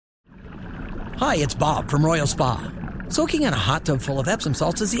Hi, it's Bob from Royal Spa. Soaking in a hot tub full of Epsom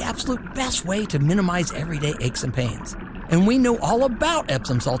salts is the absolute best way to minimize everyday aches and pains. And we know all about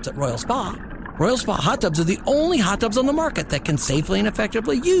Epsom salts at Royal Spa. Royal Spa hot tubs are the only hot tubs on the market that can safely and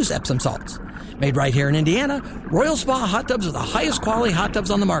effectively use Epsom salts. Made right here in Indiana, Royal Spa hot tubs are the highest quality hot tubs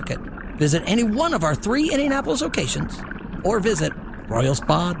on the market. Visit any one of our 3 Indianapolis locations or visit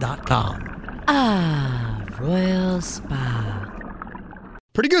royalspa.com. Ah, Royal Spa.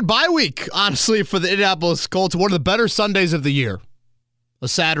 Pretty good bye week, honestly, for the Indianapolis Colts. One of the better Sundays of the year. A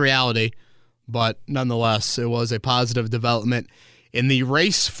sad reality, but nonetheless, it was a positive development in the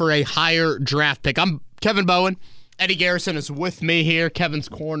race for a higher draft pick. I'm Kevin Bowen. Eddie Garrison is with me here, Kevin's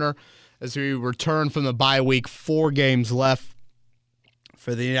Corner, as we return from the bye week. 4 games left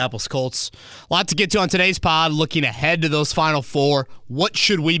for the Indianapolis Colts. A lot to get to on today's pod, looking ahead to those Final Four. What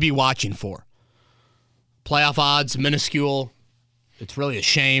should we be watching for? Playoff odds, minuscule. It's really a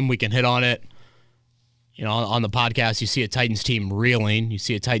shame. We can hit on it. You know, on the podcast, you see a Titans team reeling. You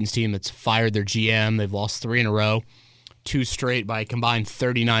see a Titans team that's fired their GM. They've lost 3 in a row, 2 straight by a combined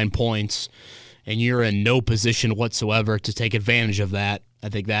 39 points, and you're in no position whatsoever to take advantage of that. I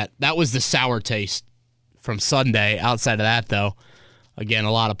think that was the sour taste from Sunday. Outside of that, though, again,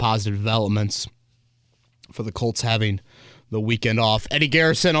 a lot of positive developments for the Colts having the weekend off. Eddie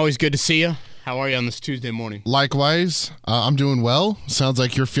Garrison, always good to see you. How are you on this Tuesday morning? Likewise, I'm doing well. Sounds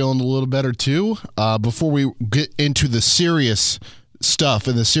like you're feeling a little better too. Before we get into the serious stuff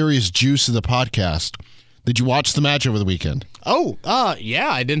and the serious juice of the podcast, did you watch the match over the weekend? Oh, yeah.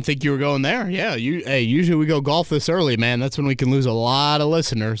 I didn't think you were going there. Yeah, usually we go golf this early, man. That's when we can lose a lot of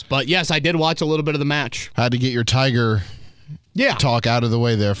listeners. But yes, I did watch a little bit of the match. Had to get your Tiger talk out of the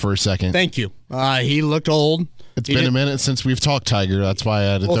way there for a second. Thank you. He looked old. It's been a minute since we've talked Tiger. That's why I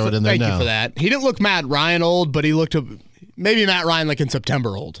had to throw it in there now. Thank you for that. He didn't look Matt Ryan old, but he looked maybe Matt Ryan like in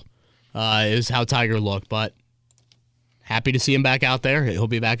September old is how Tiger looked. But happy to see him back out there. He'll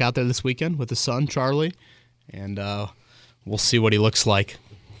be back out there this weekend with his son, Charlie. And we'll see what he looks like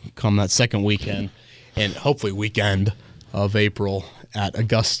come that second weekend and hopefully weekend of April at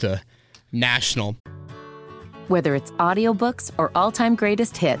Augusta National. Whether it's audiobooks or all-time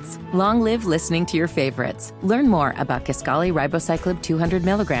greatest hits, long live listening to your favorites. Learn more about Kisqali Ribociclib 200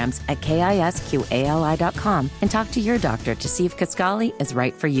 milligrams at KISQALI.com and talk to your doctor to see if Kisqali is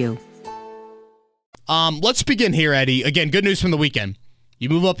right for you. Let's begin here, Eddie. Again, good news from the weekend. You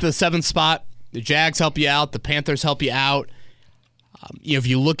move up to the 7th spot. The Jags help you out. The Panthers help you out. If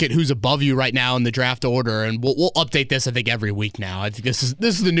you look at who's above you right now in the draft order, and we'll update this, I think, every week now. I think this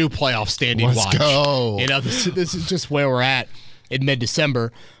is the new playoff standing watch. Let's go. You know, this is just where we're at in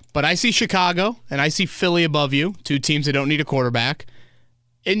mid-December. But I see Chicago and I see Philly above you, 2 teams that don't need a quarterback.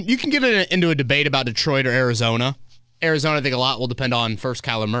 And you can get into a debate about Detroit or Arizona. Arizona, I think a lot will depend on first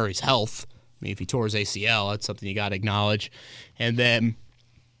Kyler Murray's health. I mean, if he tore his ACL, that's something you got to acknowledge. And then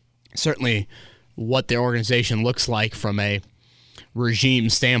certainly what their organization looks like from a regime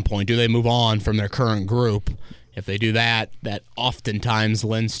standpoint. Do they move on from their current group? If they do that, that oftentimes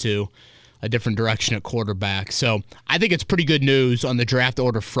lends to a different direction at quarterback. So I think it's pretty good news on the draft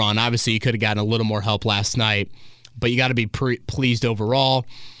order front. Obviously, you could have gotten a little more help last night, but you got to be pleased overall.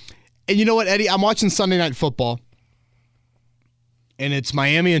 And you know what, Eddie? I'm watching Sunday Night Football, and it's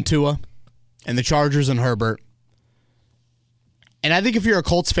Miami and Tua and the Chargers and Herbert. And I think if you're a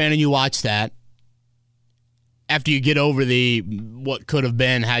Colts fan and you watch that, after you get over what could have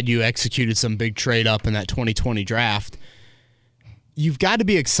been had you executed some big trade up in that 2020 draft, you've got to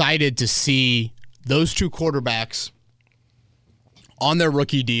be excited to see those 2 quarterbacks on their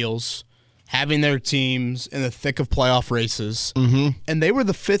rookie deals, having their teams in the thick of playoff races. Mm-hmm. And they were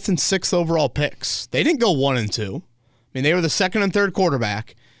the 5th and 6th overall picks. They didn't go 1 and 2. I mean, they were the 2nd and 3rd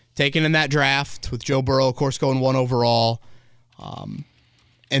quarterback taken in that draft, with Joe Burrow, of course, going 1 overall.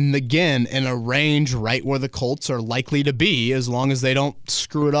 And again, in a range right where the Colts are likely to be, as long as they don't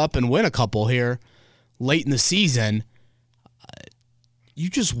screw it up and win a couple here late in the season. You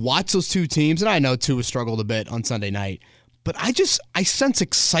just watch those 2 teams, and I know Tua struggled a bit on Sunday night, but I sense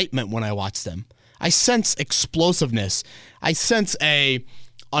excitement when I watch them. I sense explosiveness. I sense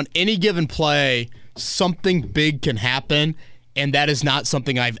on any given play, something big can happen. And that is not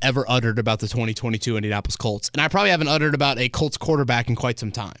something I've ever uttered about the 2022 Indianapolis Colts. And I probably haven't uttered about a Colts quarterback in quite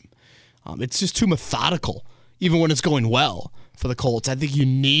some time. It's just too methodical, even when it's going well for the Colts. I think you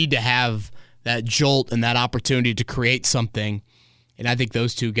need to have that jolt and that opportunity to create something. And I think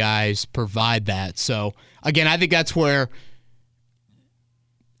those 2 guys provide that. So, again, I think that's where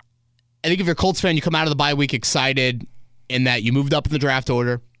I think if you're a Colts fan, you come out of the bye week excited in that you moved up in the draft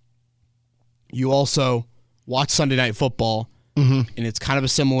order. You also watch Sunday Night Football. Mm-hmm. And it's kind of a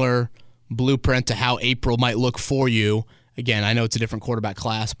similar blueprint to how April might look for you. Again, I know it's a different quarterback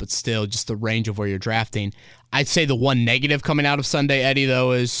class, but still just the range of where you're drafting. I'd say the one negative coming out of Sunday, Eddie,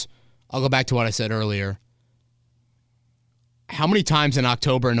 though, is I'll go back to what I said earlier. How many times in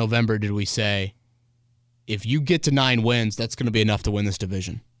October and November did we say, if you get to 9 wins, that's going to be enough to win this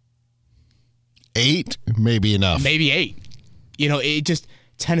division? 8, maybe enough. Maybe 8.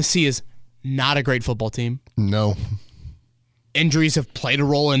 Tennessee is not a great football team. No. Injuries have played a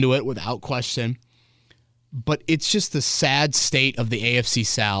role into it without question. But it's just the sad state of the AFC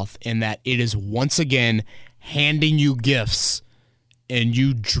South in that it is once again handing you gifts and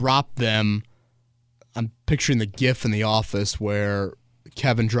you drop them. I'm picturing the gif in The Office where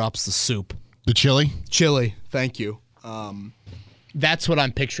Kevin drops the soup. The chili? Chili, thank you. That's what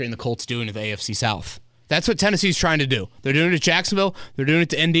I'm picturing the Colts doing to the AFC South. That's what Tennessee's trying to do. They're doing it to Jacksonville. They're doing it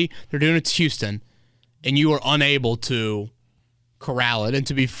to Indy. They're doing it to Houston. And you are unable to corral it. And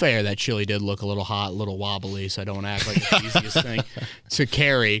to be fair, that chili did look a little hot, a little wobbly, so I don't act like it's the easiest thing to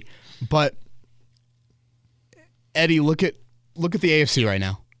carry. But, Eddie, look at the AFC right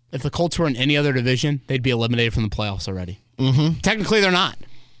now. If the Colts were in any other division, they'd be eliminated from the playoffs already. Mm-hmm. Technically, they're not,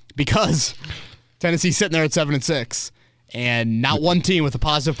 because Tennessee's sitting there at 7-6, and not one team with a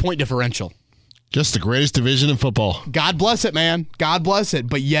positive point differential. Just the greatest division in football. God bless it, man. God bless it.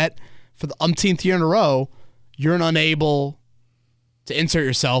 But yet, for the umpteenth year in a row, you're unable to insert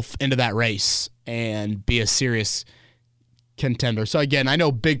yourself into that race and be a serious contender. So again, I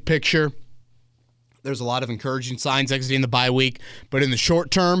know big picture, there's a lot of encouraging signs exiting the bye week, but in the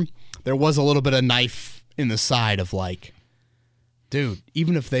short term, there was a little bit of knife in the side of like, dude,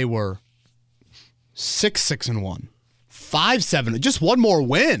 even if they were 6-6-1, 5-7, just one more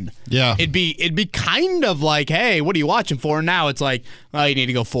win. Yeah. It'd be kind of like, hey, what are you watching for? And now it's like, oh, you need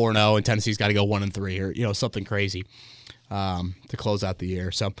to go 4-0 and Tennessee's got to go 1-3 or something crazy to close out the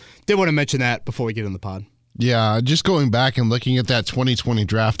year. So did want to mention that before we get in the pod. Yeah, just going back and looking at that 2020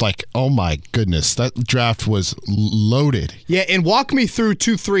 draft, like, oh my goodness, that draft was loaded. Yeah, and walk me through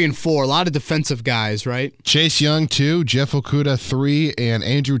 2, 3, and 4. A lot of defensive guys, right? Chase Young 2, Jeff Okudah 3, and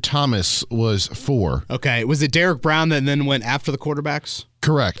Andrew Thomas was 4. Okay, was it Derek Brown that then went after the quarterbacks?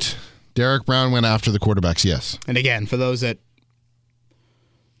 Correct. Derek Brown went after the quarterbacks, yes. And again, for those that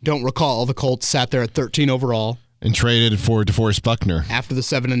don't recall, the Colts sat there at 13 overall. And traded for DeForest Buckner. After the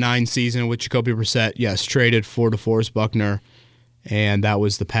 7-9 season with Jacoby Brissett, yes, traded for DeForest Buckner, and that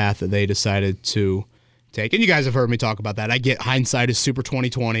was the path that they decided to take. And you guys have heard me talk about that. I get hindsight is super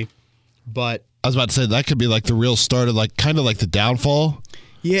 2020, but I was about to say that could be like the real start of like kind of like the downfall.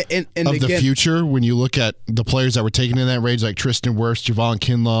 Yeah, and of again, the future when you look at the players that were taken in that range, like Tristan Wirfs, Javon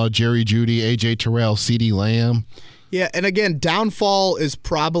Kinlaw, Jerry Jeudy, AJ Terrell, CeeDee Lamb. Yeah, and again, downfall is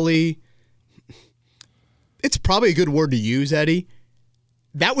probably. It's probably a good word to use, Eddie.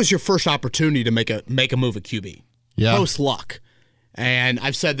 That was your first opportunity to make a move at QB. Yeah. Post luck. And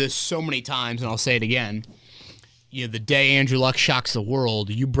I've said this so many times, and I'll say it again. The day Andrew Luck shocks the world,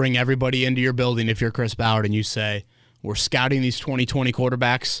 you bring everybody into your building if you're Chris Ballard and you say, we're scouting these 2020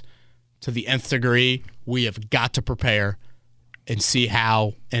 quarterbacks to the nth degree. We have got to prepare and see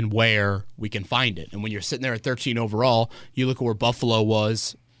how and where we can find it. And when you're sitting there at 13 overall, you look at where Buffalo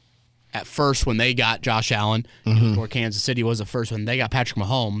was at first when they got Josh Allen, where Kansas City was at first when they got Patrick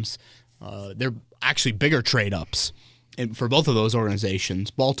Mahomes. They're actually bigger trade-ups for both of those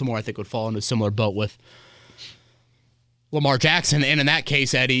organizations. Baltimore, I think, would fall into a similar boat with Lamar Jackson. And in that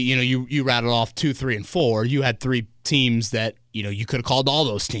case, Eddie, you rattled off 2, 3, and 4. You had 3 teams that, you could have called all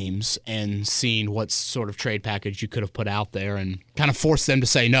those teams and seen what sort of trade package you could have put out there and kind of forced them to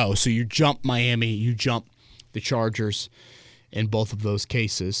say no. So you jump Miami, you jump the Chargers in both of those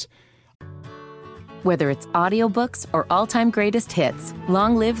cases. Whether it's audiobooks or all-time greatest hits,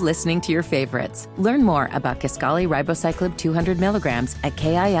 long live listening to your favorites. Learn more about Kisqali Ribociclib 200 milligrams at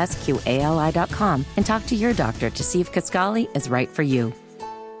KISQALI.com and talk to your doctor to see if Kisqali is right for you.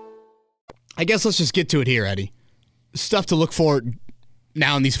 I guess let's just get to it here, Eddie. Stuff to look for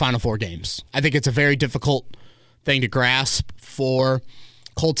now in these Final Four games. I think it's a very difficult thing to grasp for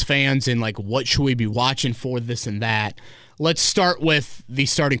Colts fans and like what should we be watching for, this and that. Let's start with the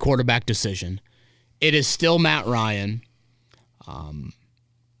starting quarterback decision. It is still Matt Ryan.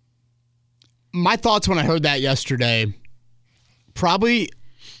 My thoughts when I heard that yesterday probably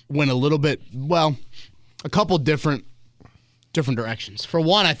went a little bit, a couple different directions. For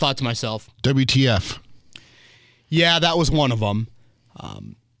one, I thought to myself, WTF. Yeah, that was one of them.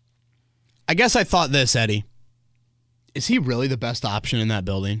 I guess I thought this, Eddie. Is he really the best option in that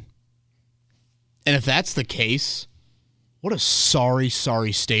building? And if that's the case, what a sorry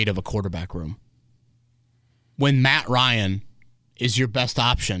state of a quarterback room. When Matt Ryan is your best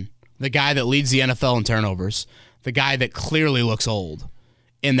option the guy that leads the NFL in turnovers, the guy that clearly looks old,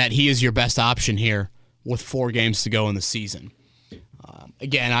 and that he is your best option here with 4 games to go in the season.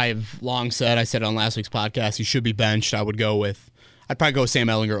 Again, I have long said, I said on last week's podcast, he should be benched. I'd probably go with Sam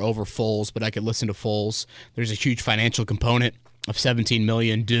Ehlinger over Foles, but I could listen to Foles. There's a huge financial component of $17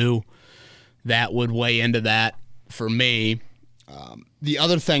 million due that would weigh into that for me. The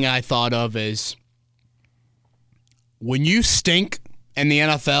other thing I thought of is when you stink in the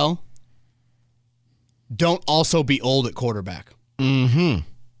NFL, don't also be old at quarterback. Mm-hmm.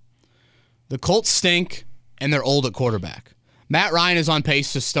 The Colts stink, and they're old at quarterback. Matt Ryan is on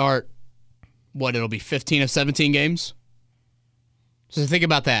pace to start, it'll be 15 of 17 games? So think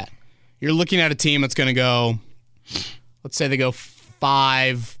about that. You're looking at a team that's going to go, let's say they go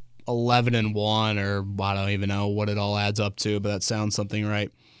 5-11-1, or I don't even know what it all adds up to, but that sounds something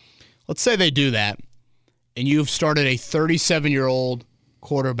right. Let's say they do that, and you've started a 37-year-old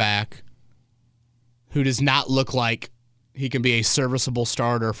quarterback who does not look like he can be a serviceable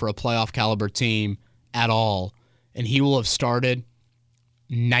starter for a playoff caliber team at all, and he will have started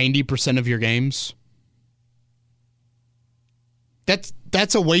 90% of your games.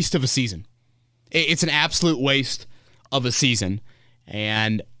 That's a waste of a season. It's an absolute waste of a season.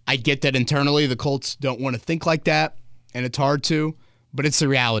 And I get that internally the Colts don't want to think like that, and it's hard to, but it's the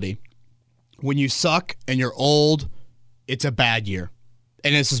reality. When you suck and you're old, it's a bad year.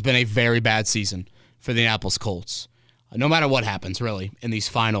 And this has been a very bad season for the Indianapolis Colts. No matter what happens, really, in these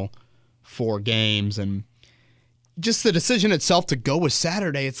final 4 games. And just the decision itself to go with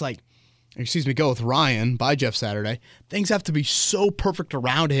Saturday, go with Ryan by Jeff Saturday. Things have to be so perfect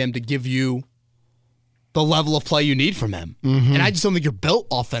around him to give you the level of play you need from him. Mm-hmm. And I just don't think you're built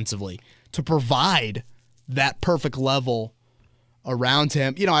offensively to provide that perfect level around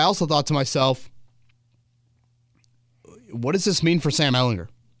him. I also thought to myself, what does this mean for Sam Ehlinger?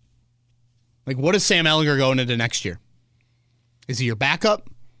 What is Sam Ehlinger going into next year? Is he your backup?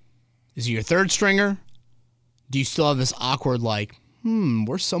 Is he your third stringer? Do you still have this awkward,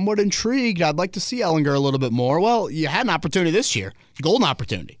 we're somewhat intrigued. I'd like to see Ehlinger a little bit more. Well, you had an opportunity this year, golden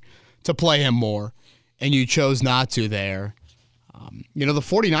opportunity, to play him more, and you chose not to there. The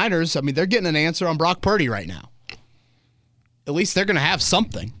 49ers, they're getting an answer on Brock Purdy right now. At least they're going to have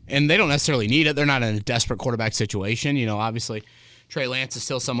something, and they don't necessarily need it. They're not in a desperate quarterback situation. Obviously, Trey Lance is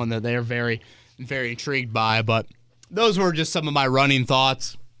still someone that they're very, very intrigued by, but those were just some of my running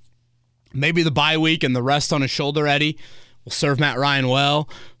thoughts. Maybe the bye week and the rest on his shoulder, Eddie, will serve Matt Ryan well.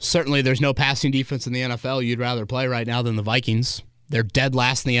 Certainly there's no passing defense in the NFL you'd rather play right now than the Vikings. They're dead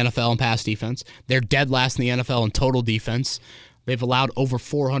last in the NFL in pass defense. They're dead last in the NFL in total defense. They've allowed over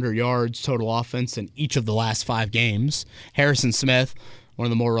 400 yards total offense in each of the last 5 games. Harrison Smith, one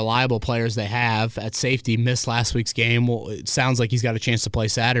of the more reliable players they have at safety, missed last week's game. Well, it sounds like he's got a chance to play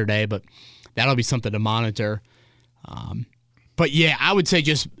Saturday, but that'll be something to monitor. But yeah, I would say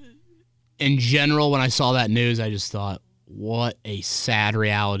just in general, when I saw that news, I just thought, what a sad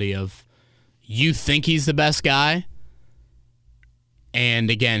reality of you think he's the best guy. And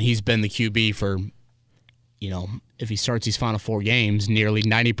again, he's been the QB for, if he starts these final 4 games, nearly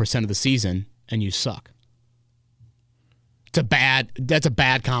 90% of the season, and you suck. That's a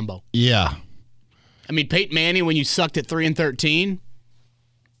bad combo. Yeah. Peyton Manning, when you sucked at 3-13,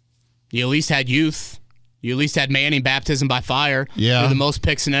 you at least had youth. You at least had Manning baptism by fire. Yeah. You're the most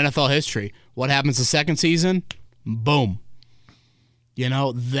picks in NFL history. What happens the second season? Boom.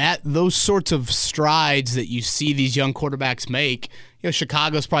 Those sorts of strides that you see these young quarterbacks make,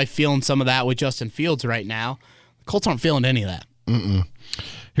 Chicago's probably feeling some of that with Justin Fields right now. The Colts aren't feeling any of that. Mm-mm.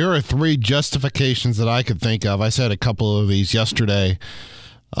 Here are 3 justifications that I could think of. I said a couple of these yesterday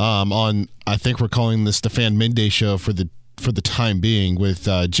on, I think we're calling this the Fan Midday Show for the time being with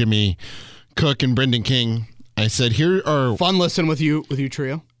Jimmy Cook and Brendan King. I said, here are... Fun listen with you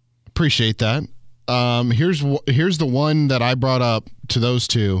trio. Appreciate that. Here's the one that I brought up to those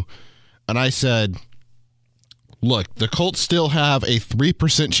 2, and I said, look, the Colts still have a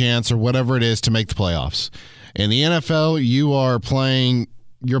 3% chance or whatever it is to make the playoffs. In the NFL, you are playing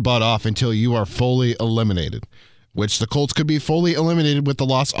your butt off until you are fully eliminated, which the Colts could be fully eliminated with the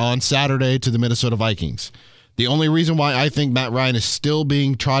loss on Saturday to the Minnesota Vikings. The only reason why I think Matt Ryan is still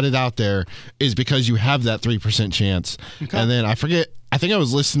being trotted out there is because you have that 3% chance. Okay. And then I think I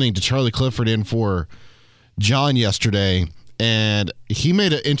was listening to Charlie Clifford in for John yesterday, and he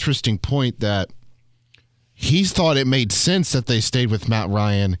made an interesting point that he thought it made sense that they stayed with Matt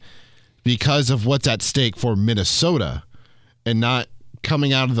Ryan because of what's at stake for Minnesota and not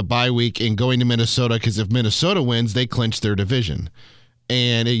coming out of the bye week and going to Minnesota, because if Minnesota wins, they clinch their division.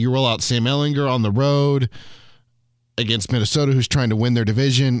 And you roll out Sam Ehlinger on the road against Minnesota, who's trying to win their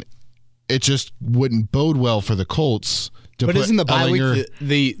division. it just wouldn't bode well for the Colts. But isn't the bye week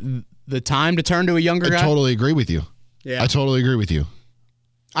the time to turn to a younger guy? I totally agree with you. Yeah. I totally agree with you.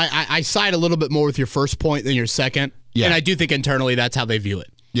 I side a little bit more with your first point than your second. Yeah. And I do think internally that's how they view it.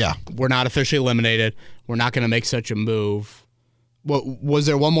 Yeah. We're not officially eliminated. We're not going to make such a move. Was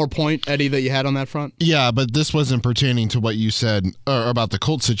there one more point, Eddie, that you had on that front? Yeah, but this wasn't pertaining to what you said about the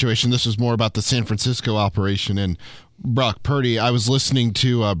Colts situation. This was more about the San Francisco operation and Brock Purdy. I was listening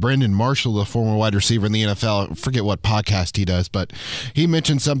to Brandon Marshall, the former wide receiver in the NFL. I forget what podcast he does, but he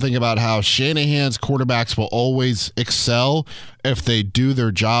mentioned something about how Shanahan's quarterbacks will always excel if they do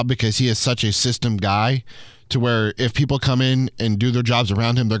their job because he is such a system guy to where if people come in and do their jobs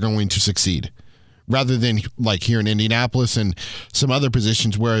around him, they're going to succeed. Rather than like here in Indianapolis and some other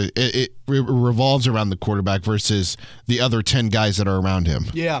positions where it revolves around the quarterback versus the other 10 guys that are around him.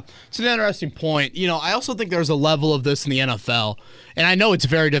 Yeah, it's an interesting point. You know, I also think there's a level of this in the NFL, and I know it's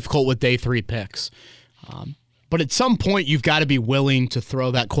very difficult with day 3 picks. But at some point, you've got to be willing to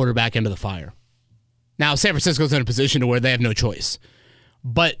throw that quarterback into the fire. Now, San Francisco's in a position to where they have no choice.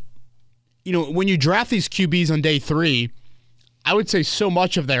 But, you know, when you draft these QBs on day 3, I would say so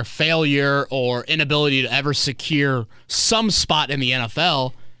much of their failure or inability to ever secure some spot in the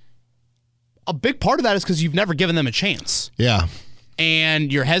NFL, a big part of that is because you've never given them a chance. Yeah.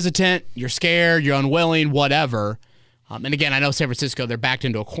 And you're hesitant, you're scared, you're unwilling, whatever. And again, I know San Francisco, they're backed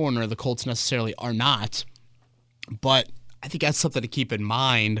into a corner. The Colts necessarily are not. But I think that's something to keep in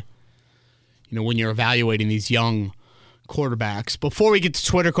mind, you know, when you're evaluating these young quarterbacks. Before we get to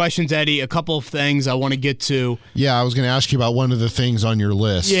Twitter questions, Eddie, a couple of things I want to get to. Yeah, I was going to ask you about one of the things on your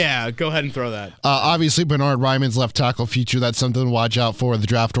list. Yeah, go ahead and throw that. Obviously, Bernhard Raimann's left tackle future. That's something to watch out for. The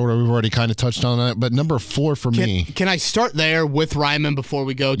draft order, we've already kind of touched on that. But number 4 for me. Can I start there with Raimann before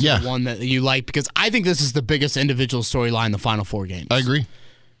we go to the one that you like? Because I think this is the biggest individual storyline in the final 4 games. I agree.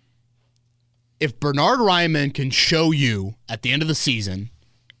 If Bernhard Raimann can show you at the end of the season,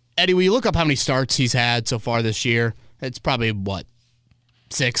 Eddie, will you look up how many starts he's had so far this year? It's probably,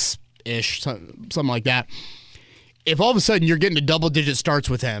 6-ish, something like that. If all of a sudden you're getting to double-digit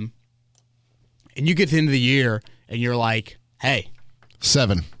starts with him, and you get to the end of the year, and you're like, hey.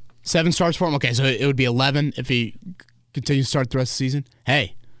 7 starts for him? Okay, so it would be 11 if he continues to start the rest of the season.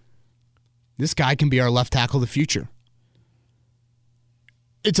 Hey, this guy can be our left tackle of the future.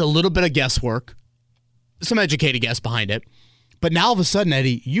 It's a little bit of guesswork, some educated guess behind it. But now all of a sudden,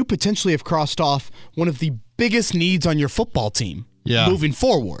 Eddie, you potentially have crossed off one of the biggest needs on your football team moving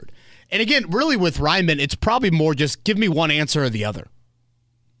forward. And again, really with Raimann, it's probably more just give me one answer or the other.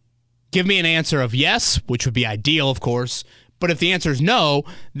 Give me an answer of yes, which would be ideal, of course. But if the answer is no,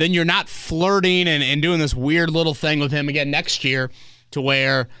 then you're not flirting and doing this weird little thing with him again next year to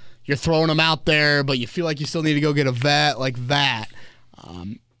where you're throwing him out there, but you feel like you still need to go get a vet like that.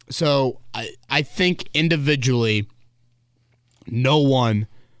 So I think individually, no one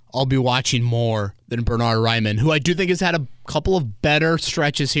I'll be watching more than Bernhard Raimann, who I do think has had a couple of better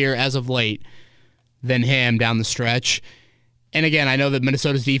stretches here as of late than him down the stretch. And again, I know that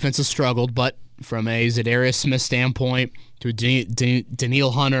Minnesota's defense has struggled, but from a Zadarius Smith standpoint to a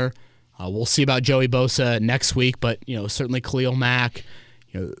Danielle Hunter, we'll see about Joey Bosa next week, but certainly Khalil Mack.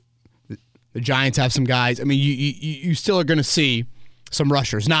 The Giants have some guys. I mean, you still are going to see some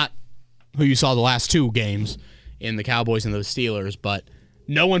rushers, not who you saw the last 2 games in the Cowboys and the Steelers, but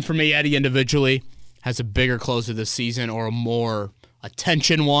no one for me, Eddie, individually has a bigger closer this season or a more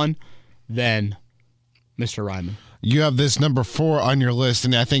attention one than Mr. Raimann. You have this number 4 on your list,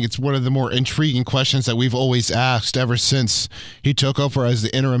 and I think it's one of the more intriguing questions that we've always asked ever since he took over as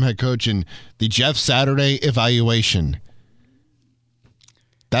the interim head coach in the Jeff Saturday evaluation.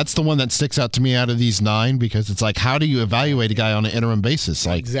 That's the one that sticks out to me out of these 9 because it's like, how do you evaluate a guy on an interim basis?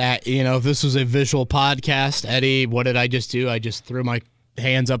 Like, exactly. If this was a visual podcast, Eddie, what did I just do? I just threw my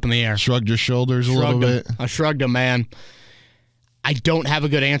hands up in the air. Shrugged your shoulders a little bit. I shrugged them, man. I don't have a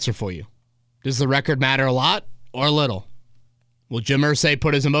good answer for you. Does the record matter a lot or a little? Will Jim Irsay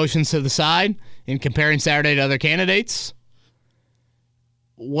put his emotions to the side in comparing Saturday to other candidates?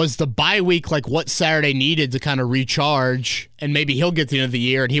 Was the bye week like what Saturday needed to kind of recharge, and maybe he'll get to the end of the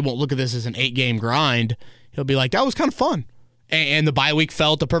year and he won't look at this as an 8-game grind. He'll be like, that was kind of fun. And the bye week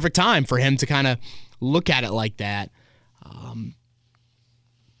felt the perfect time for him to kind of look at it like that.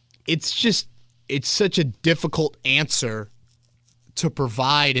 It's such a difficult answer to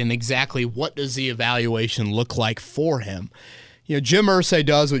provide in exactly what does the evaluation look like for him. Jim Irsay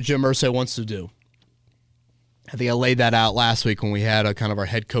does what Jim Irsay wants to do. I think I laid that out last week when we had a kind of our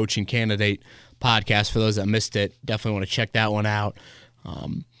head coaching candidate podcast. For those that missed it, definitely want to check that one out.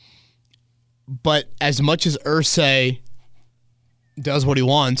 But as much as Irsay does what he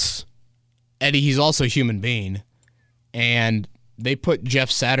wants, Eddie, he's also a human being. And they put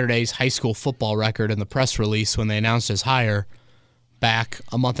Jeff Saturday's high school football record in the press release when they announced his hire back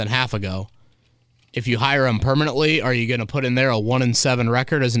a month and a half ago. If you hire him permanently, are you going to put in there a 1-7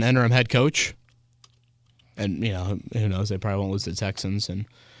 record as an interim head coach? And, who knows? They probably won't lose to the Texans. And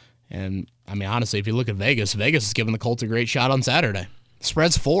I mean, honestly, if you look at Vegas is giving the Colts a great shot on Saturday. The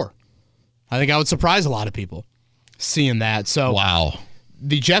spread's 4. I think I would surprise a lot of people seeing that. So, wow.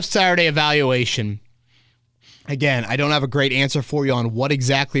 The Jeff Saturday evaluation, again, I don't have a great answer for you on what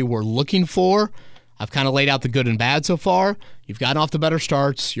exactly we're looking for. I've kind of laid out the good and bad so far. You've gotten off the better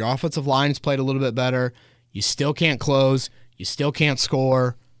starts. Your offensive line has played a little bit better. You still can't close. You still can't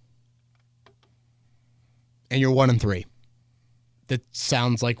score. And you're 1-3. That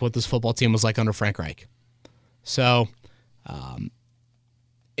sounds like what this football team was like under Frank Reich. So,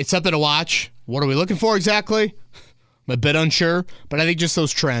 it's something to watch. What are we looking for exactly? I'm a bit unsure, but I think just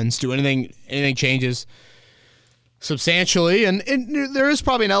those trends. Do anything changes substantially? And there is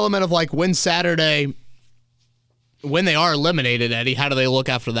probably an element of like when Saturday, when they are eliminated, Eddie, how do they look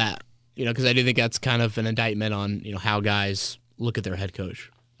after that? Because I do think that's kind of an indictment on how guys look at their head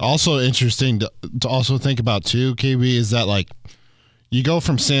coach. Also interesting to also think about too, KB, is that like you go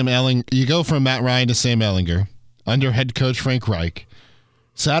from Matt Ryan to Sam Ehlinger under head coach Frank Reich.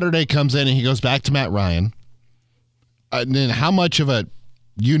 Saturday comes in and he goes back to Matt Ryan. And then how much of a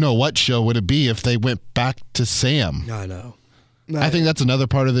you-know-what show would it be if they went back to Sam? I know. I think that's another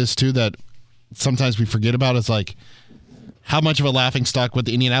part of this, too, that sometimes we forget about. Is like how much of a laughingstock would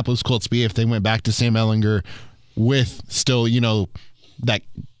the Indianapolis Colts be if they went back to Sam Ehlinger with still, that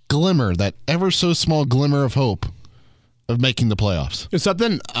glimmer, that ever so small glimmer of hope of making the playoffs. It's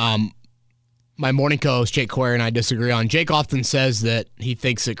something my morning co-host Jake Query and I disagree on. Jake often says that he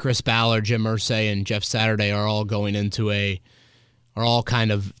thinks that Chris Ballard, Jim Irsay, and Jeff Saturday are all going into are all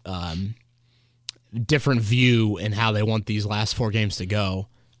kind of different view in how they want these last 4 games to go.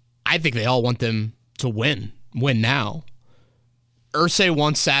 I think they all want them to win now. Irsay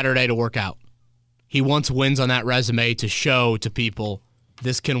wants Saturday to work out. He wants wins on that resume to show to people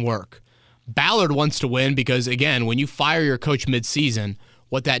this can work. Ballard wants to win because, again, when you fire your coach midseason,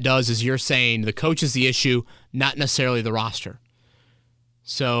 what that does is you're saying the coach is the issue, not necessarily the roster.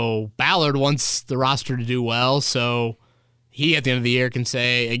 So Ballard wants the roster to do well, so he at the end of the year can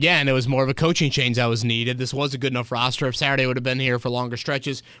say, again, it was more of a coaching change that was needed. This was a good enough roster. If Saturday would have been here for longer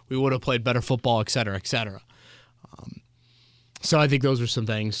stretches, we would have played better football, et cetera, et cetera. So I think those are some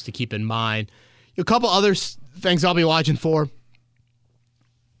things to keep in mind. A couple other things I'll be watching for.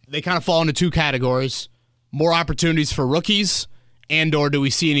 They kind of fall into 2 categories. More opportunities for rookies, and/or do we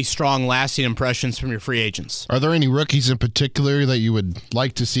see any strong, lasting impressions from your free agents? Are there any rookies in particular that you would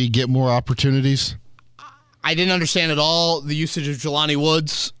like to see get more opportunities? I didn't understand at all the usage of Jelani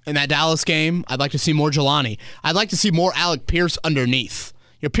Woods in that Dallas game. I'd like to see more Jelani. I'd like to see more Alec Pierce underneath.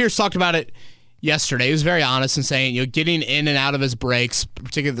 Pierce talked about it yesterday. He was very honest in saying, getting in and out of his breaks,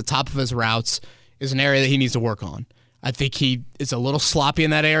 particularly at the top of his routes, is an area that he needs to work on. I think he is a little sloppy in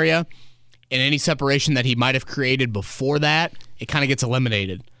that area, and any separation that he might have created before that, it kind of gets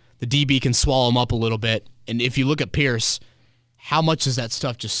eliminated. The DB can swallow him up a little bit, and if you look at Pierce, how much is that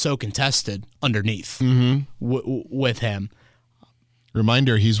stuff just so contested underneath with him?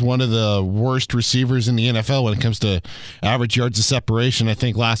 Reminder, he's one of the worst receivers in the NFL when it comes to average yards of separation. I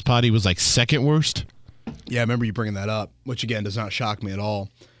think last pod he was like second worst. Yeah, I remember you bringing that up, which again does not shock me at all.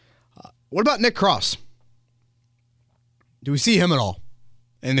 What about Nick Cross? Do we see him at all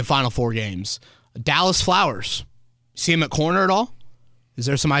in the final 4 games? Dallas Flowers, see him at corner at all? Is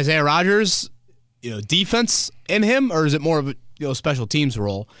there some Isaiah Rodgers, defense in him, or is it more of a special teams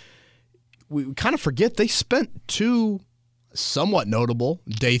role? We kind of forget they spent 2 somewhat notable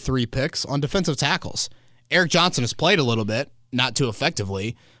day 3 picks on defensive tackles. Eric Johnson has played a little bit, not too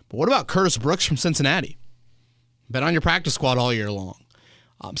effectively, but what about Curtis Brooks from Cincinnati? Been on your practice squad all year long.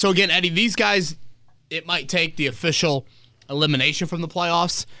 So again, Eddie, these guys, it might take the official elimination from the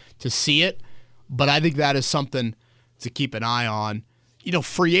playoffs to see it, but I think that is something to keep an eye on.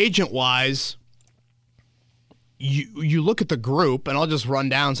 Free agent-wise, you look at the group, and I'll just run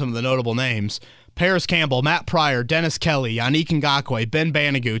down some of the notable names. Paris Campbell, Matt Pryor, Dennis Kelly, Yannick Ngakoue, Ben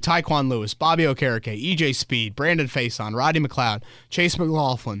Banogu, Tyquan Lewis, Bobby Okereke, EJ Speed, Brandon Faison, Roddy McLeod, Chase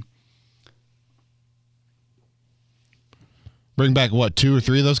McLaughlin. Bring back, 2 or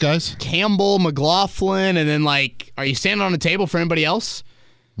 3 of those guys? Campbell, McLaughlin, and then, are you standing on the table for anybody else?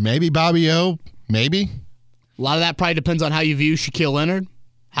 Maybe Bobby O, maybe. A lot of that probably depends on how you view Shaquille Leonard,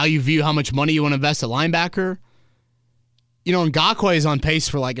 how you view how much money you want to invest at linebacker. Ngakoue is on pace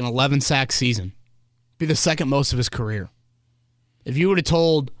for an 11-sack season. Be the second most of his career. If you would have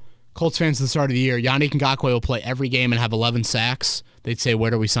told Colts fans at the start of the year, Yannick Ngakoue will play every game and have 11 sacks, they'd say,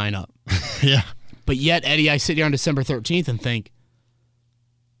 where do we sign up? Yeah. But yet, Eddie, I sit here on December 13th and think,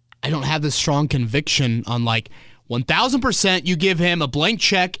 I don't have this strong conviction on 1,000% you give him a blank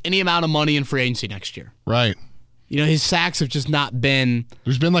check, any amount of money in free agency next year. Right. His sacks have just not been.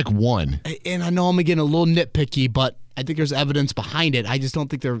 There's been one. And I know I'm getting a little nitpicky, but I think there's evidence behind it. I just don't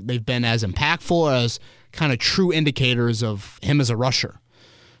think they've been as impactful or as kind of true indicators of him as a rusher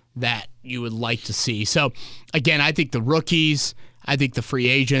that you would like to see. So, again, I think the rookies, I think the free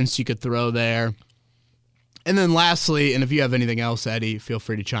agents you could throw there. And then lastly, and if you have anything else, Eddie, feel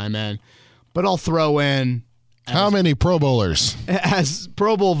free to chime in. But I'll throw in. How many Pro Bowlers? As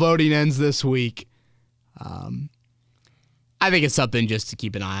Pro Bowl voting ends this week, I think it's something just to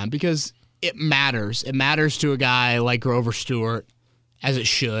keep an eye on because it matters. It matters to a guy like Grover Stewart, as it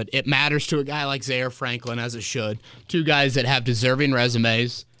should. It matters to a guy like Zaire Franklin, as it should. Two guys that have deserving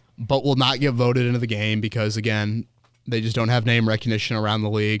resumes, but will not get voted into the game because, again, they just don't have name recognition around the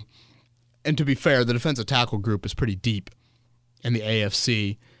league. And to be fair, the defensive tackle group is pretty deep in the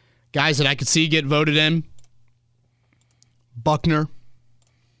AFC. Guys that I could see get voted in, Buckner,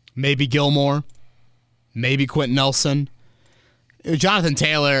 maybe Gilmore, maybe Quentin Nelson. Jonathan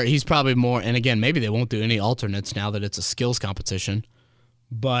Taylor, he's probably more, and again, maybe they won't do any alternates now that it's a skills competition.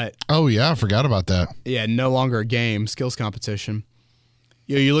 But oh, yeah, I forgot about that. Yeah, no longer a game, skills competition.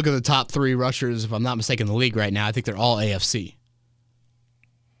 You look at the top three rushers, if I'm not mistaken, in the league right now, I think they're all AFC.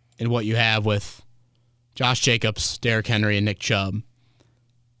 And what you have with Josh Jacobs, Derrick Henry, and Nick Chubb.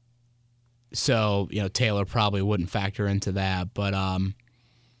 So, Taylor probably wouldn't factor into that. But,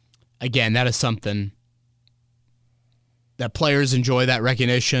 again, that is something that players enjoy that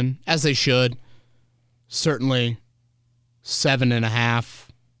recognition, as they should. Certainly 7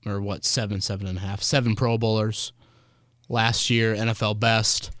 Pro Bowlers last year, NFL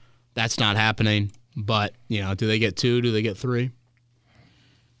best. That's not happening. But, do they get 2? Do they get 3?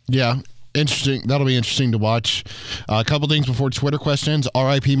 Yeah, interesting. That'll be interesting to watch. A couple things before Twitter questions.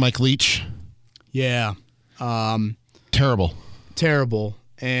 R.I.P. Mike Leach. Yeah. Terrible.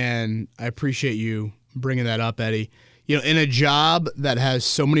 And I appreciate you bringing that up, Eddie. In a job that has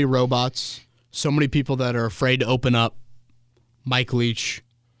so many robots, so many people that are afraid to open up, Mike Leach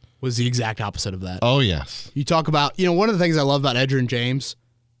was the exact opposite of that. Oh, yes. You talk about, one of the things I love about Edgerrin James,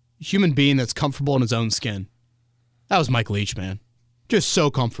 human being that's comfortable in his own skin. That was Mike Leach, man. Just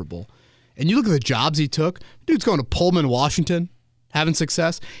so comfortable. And you look at the jobs he took. Dude's going to Pullman, Washington, having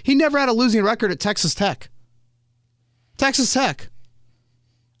success. He never had a losing record at Texas Tech.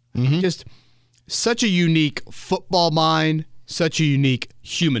 Mm-hmm. Just such a unique football mind, such a unique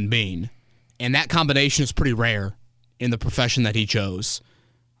human being. And that combination is pretty rare in the profession that he chose.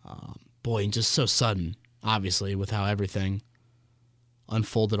 And just so sudden, obviously, with how everything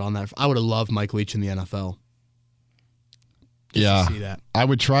unfolded on that. I would have loved Mike Leach in the NFL. Yeah, see that. I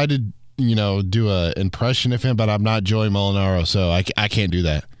would try to, do an impression of him, but I'm not Joey Molinaro, so I can't do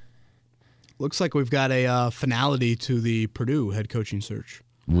that. Looks like we've got a finality to the Purdue head coaching search.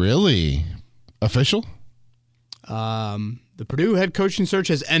 Really? Official? The Purdue head coaching search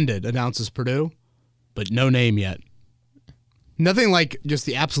has ended, announces Purdue, but no name yet. Nothing like just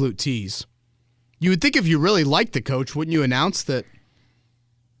the absolute tease. You would think if you really liked the coach, wouldn't you announce the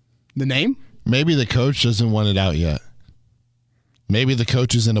name? Maybe the coach doesn't want it out yet. Maybe the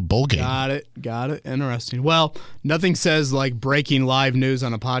coach is in a bowl game. Got it. Interesting. Well, nothing says like breaking live news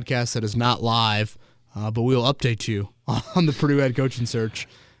on a podcast that is not live, but we'll update you on the Purdue head coaching search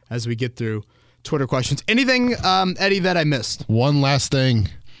as we get through Twitter questions. Anything, Eddie, that I missed? One last thing.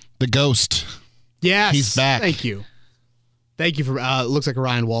 The Ghost. Yes. He's back. Thank you for, it looks like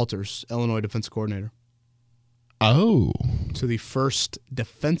Ryan Walters, Illinois defensive coordinator. Oh. So the first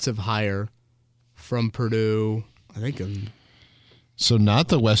defensive hire from Purdue, I think, so not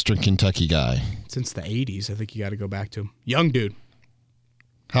the Western Kentucky guy. Since the 80s, I think you got to go back to him. Young dude.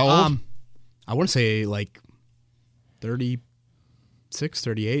 How old? I want to say like 36,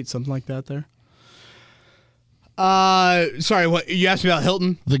 38, something like that there. Sorry, what you asked me about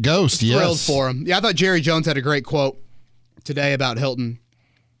Hilton? The Ghost, yes. Thrilled for him. Yeah, I thought Jerry Jones had a great quote today about Hilton,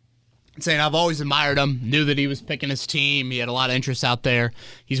 saying, I've always admired him, knew that he was picking his team. He had a lot of interest out there.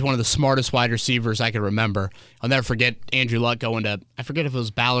 He's one of the smartest wide receivers I can remember. I'll never forget Andrew Luck going to, I forget if it was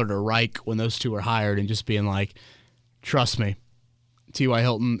Ballard or Reich when those two were hired, and just being like, trust me, T.Y.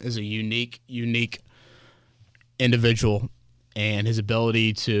 Hilton is a unique individual, and his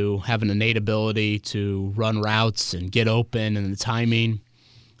ability to have an innate ability to run routes and get open and the timing.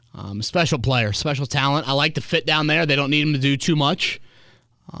 Special player, special talent. I like the fit down there. They don't need him to do too much.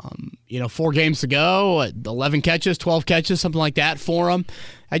 4 games to go, 11 catches, 12 catches, something like that for him.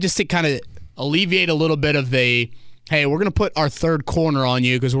 I just think kind of alleviate a little bit of the, hey, we're going to put our third corner on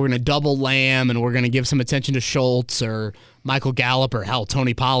you because we're going to double Lamb and we're going to give some attention to Schultz or Michael Gallup or hell,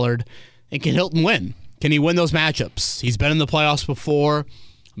 Tony Pollard. And can Hilton win? Can he win those matchups? He's been in the playoffs before.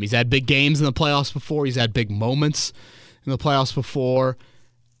 He's had big games in the playoffs before. He's had big moments in the playoffs before.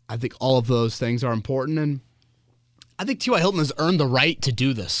 I think all of those things are important, and I think T.Y. Hilton has earned the right to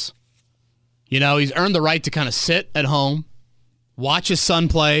do this. He's earned the right to kind of sit at home, watch his son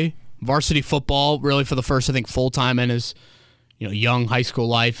play varsity football, really for the first, I think, full-time in his young high school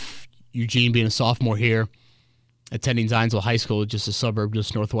life. Eugene being a sophomore here, attending Zionsville High School, just a suburb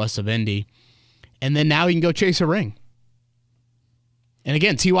just northwest of Indy. And then now he can go chase a ring. And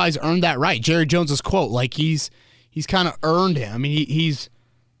again, T.Y.'s earned that right. Jerry Jones's quote, like he's kind of earned him. I mean, he's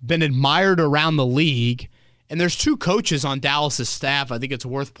been admired around the league. And there's 2 coaches on Dallas' staff I think it's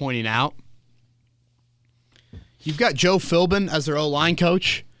worth pointing out. You've got Joe Philbin as their O-line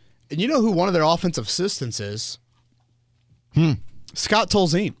coach. And you know who one of their offensive assistants is? Scott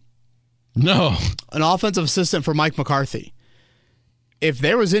Tolzien. No. An offensive assistant for Mike McCarthy. If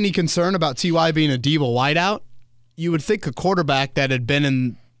there was any concern about T.Y. being a diva wideout, you would think a quarterback that had been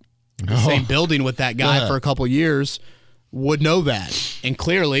in the same building with that guy for a couple years would know that. And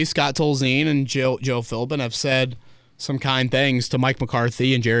clearly, Scott Tolzien and Joe Philbin have said some kind things to Mike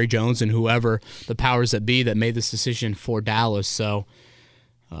McCarthy and Jerry Jones and whoever the powers that be that made this decision for Dallas. So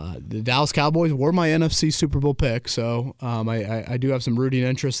the Dallas Cowboys were my NFC Super Bowl pick, so I do have some rooting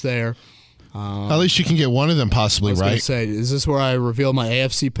interest there. At least you can get one of them possibly, I was right? going to say, is this where I reveal my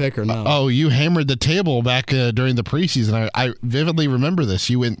AFC pick or no? Oh, you hammered the table back during the preseason. I vividly remember this.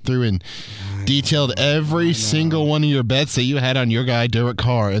 You went through and detailed every single one of your bets that you had on your guy, Derek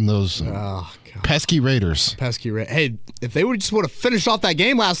Carr, and those pesky Raiders. Hey, if they would have finished off that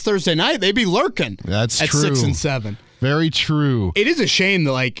game last Thursday night, they'd be lurking. That's at true. 6-7. Very true. It is a shame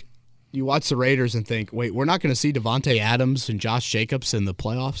that, you watch the Raiders and think, wait, we're not going to see Devontae Adams and Josh Jacobs in the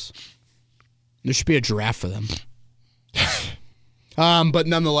playoffs? There should be a draft for them. But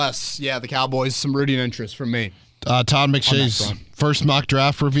nonetheless, yeah, the Cowboys, some rooting interest from me. Todd McShay's first mock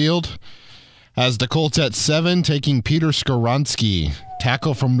draft revealed has the Colts at 7, taking Peter Skoronski,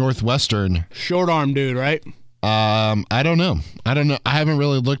 tackle from Northwestern. Short arm dude, right? I don't know. I haven't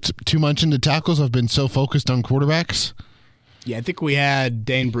really looked too much into tackles. I've been so focused on quarterbacks. Yeah, I think we had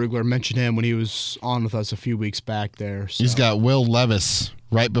Dane Brugler mention him when he was on with us a few weeks back there. So. He's got Will Levis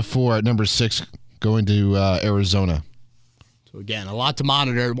right before at number 6 going to Arizona. So again, a lot to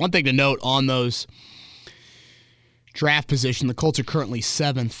monitor. One thing to note on those draft position, the Colts are currently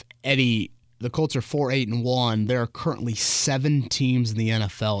 7th. Eddie, the Colts are 4-8-1. There are currently 7 teams in the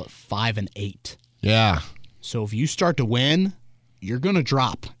NFL at 5-8. Yeah. So if you start to win, you're going to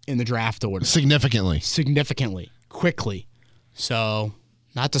drop in the draft order. Significantly. Quickly. So,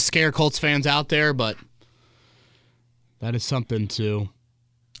 not to scare Colts fans out there, but that is something to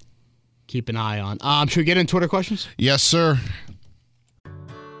keep an eye on. Should we get in Twitter questions? Yes, sir.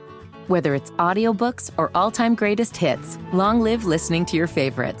 Whether it's audiobooks or all-time greatest hits, long live listening to your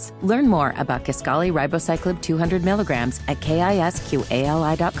favorites. Learn more about Kisqali Ribociclib 200 milligrams at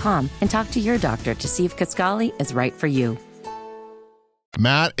KISQALI.com and talk to your doctor to see if Kisqali is right for you.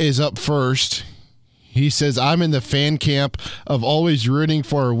 Matt is up first. He says, I'm in the fan camp of always rooting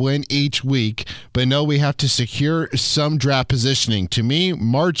for a win each week, but know we have to secure some draft positioning. To me,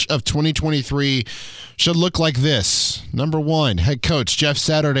 March of 2023 should look like this. Number 1, head coach Jeff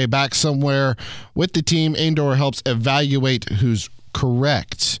Saturday back somewhere with the team and/or helps evaluate who's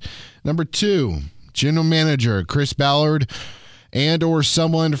correct. Number 2, general manager Chris Ballard and/or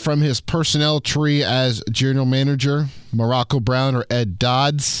someone from his personnel tree as general manager, Morocco Brown or Ed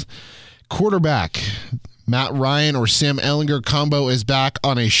Dodds. Quarterback, Matt Ryan or Sam Ehlinger combo is back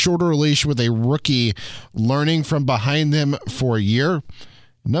on a shorter leash with a rookie learning from behind them for a year.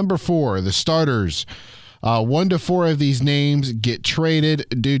 Number 4, the starters. 1 to 4 of these names get traded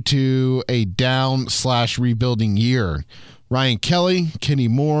due to a down/rebuilding year. Ryan Kelly, Kenny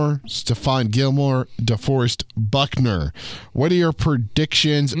Moore, Stephon Gilmore, DeForest Buckner. What are your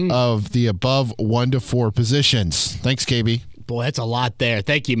predictions of the above 1 to 4 positions? Thanks, KB. Boy, that's a lot there.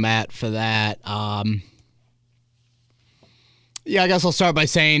 Thank you, Matt, for that. Yeah, I guess I'll start by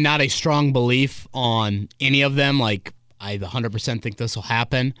saying not a strong belief on any of them. I 100% think this will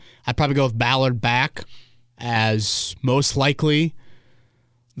happen. I'd probably go with Ballard back as most likely.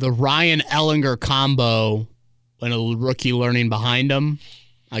 The Ryan Ehlinger combo and a rookie learning behind him,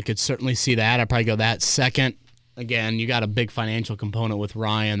 I could certainly see that. I'd probably go that second. Again, you got a big financial component with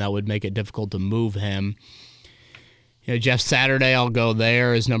Ryan that would make it difficult to move him. Jeff Saturday, I'll go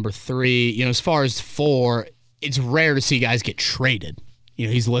there as number 3. As far as 4, it's rare to see guys get traded.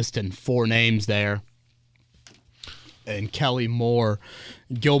 He's listing 4 names there. And Kelly, Moore,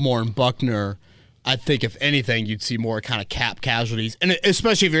 Gilmore, and Buckner, I think if anything, you'd see more kind of cap casualties, and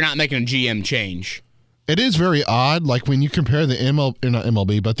especially if you're not making a GM change. It is very odd, like when you compare the not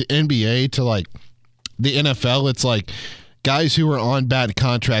MLB, but the NBA to like the NFL, it's like guys who are on bad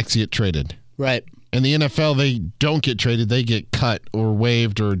contracts get traded. Right. In the NFL, they don't get traded, they get cut or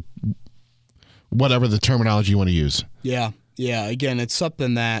waived or whatever the terminology you want to use. Yeah. Again, it's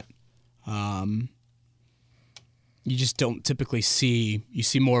something that you just don't typically see. You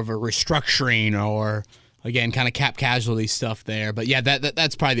see more of a restructuring or, again, kind of cap casualty stuff there. But yeah,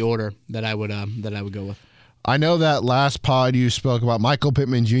 that's probably the order that I would go with. I know that last pod you spoke about Michael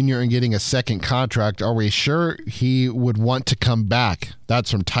Pittman Jr. and getting a second contract. Are we sure he would want to come back? That's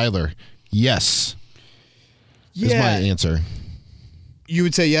from Tyler. Yes. Is my answer. You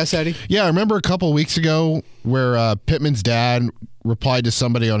would say yes, Eddie? Yeah, I remember a couple of weeks ago where Pittman's dad replied to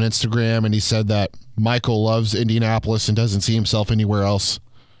somebody on Instagram and he said that Michael loves Indianapolis and doesn't see himself anywhere else.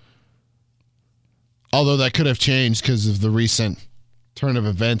 Although that could have changed because of the recent turn of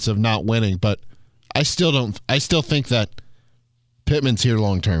events of not winning, but I still think that Pittman's here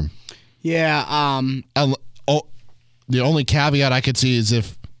long term. Yeah. The only caveat I could see is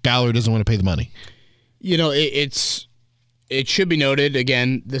if Ballard doesn't want to pay the money. It should be noted,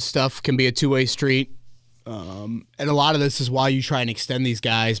 again, this stuff can be a two-way street. And a lot of this is why you try and extend these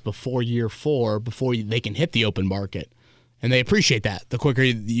guys before year 4, before they can hit the open market. And they appreciate that. The quicker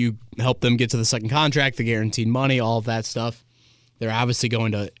you help them get to the second contract, the guaranteed money, all of that stuff, they're obviously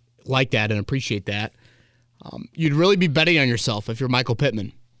going to like that and appreciate that. You'd really be betting on yourself if you're Michael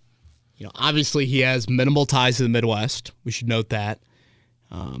Pittman. Obviously he has minimal ties to the Midwest. We should note that.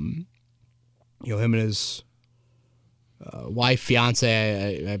 Him and his wife,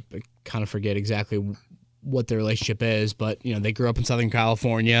 fiance, I kind of forget exactly what their relationship is, but they grew up in Southern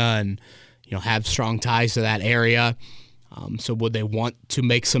California and have strong ties to that area. So would they want to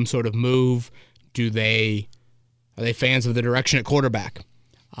make some sort of move? Are they fans of the direction at quarterback?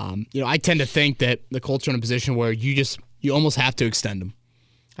 I tend to think that the Colts are in a position where you almost have to extend them.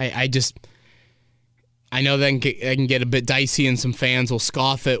 I know that can get a bit dicey and some fans will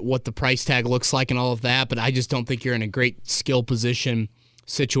scoff at what the price tag looks like and all of that, but I just don't think you're in a great skill position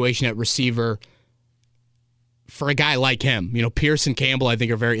situation at receiver for a guy like him. Pierce and Campbell, I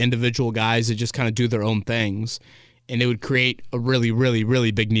think, are very individual guys that just kind of do their own things, and it would create a really, really,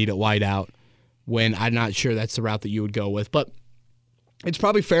 really big need at wideout when I'm not sure that's the route that you would go with. But it's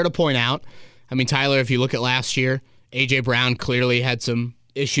probably fair to point out, Tyler, if you look at last year, A.J. Brown clearly had some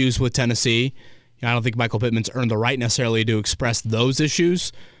issues with Tennessee. I don't think Michael Pittman's earned the right necessarily to express those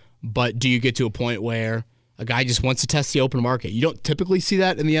issues, but do you get to a point where a guy just wants to test the open market? You don't typically see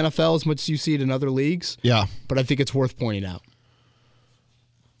that in the NFL as much as you see it in other leagues. Yeah. But I think it's worth pointing out.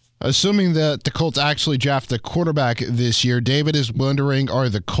 Assuming that the Colts actually draft a quarterback this year, David is wondering, are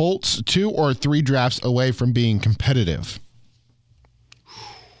the Colts 2 or 3 drafts away from being competitive?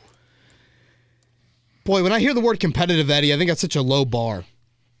 Boy, when I hear the word competitive, Eddie, I think that's such a low bar.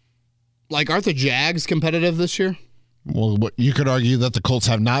 Aren't the Jags competitive this year? Well, you could argue that the Colts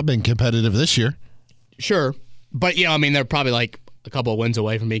have not been competitive this year. Sure. But, they're probably a couple of wins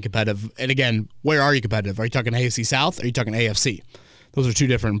away from being competitive. And again, where are you competitive? Are you talking AFC South or are you talking AFC? Those are 2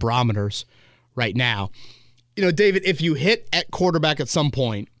 different barometers right now. David, if you hit at quarterback at some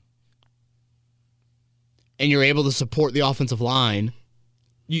point and you're able to support the offensive line,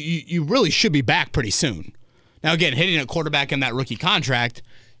 you really should be back pretty soon. Now, again, hitting a quarterback in that rookie contract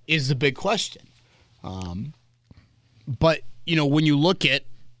is the big question. But, when you look at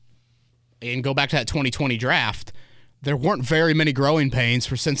and go back to that 2020 draft, there weren't very many growing pains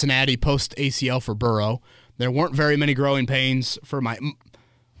for Cincinnati post-ACL for Burrow. There weren't very many growing pains for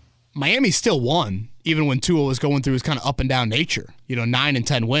Miami still won, even when Tua was going through his kind of up and down nature. 9 and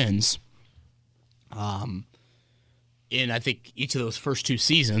 10 wins. In, I think, each of those first 2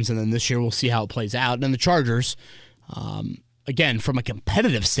 seasons, and then this year we'll see how it plays out. And then the Chargers, again, from a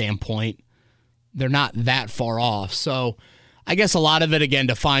competitive standpoint, they're not that far off. So I guess a lot of it, again,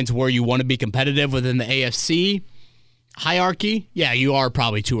 defines where you want to be competitive within the AFC hierarchy. Yeah, you are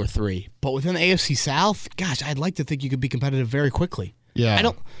probably 2 or 3. But within the AFC South, gosh, I'd like to think you could be competitive very quickly.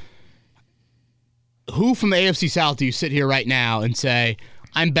 Yeah. Who from the AFC South do you sit here right now and say,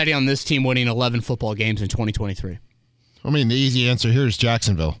 I'm betting on this team winning 11 football games in 2023? The easy answer here is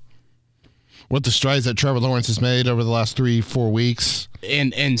Jacksonville. With the strides that Trevor Lawrence has made over the last 3-4 weeks.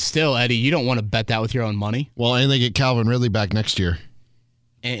 And still, Eddie, you don't want to bet that with your own money. Well, and they get Calvin Ridley back next year.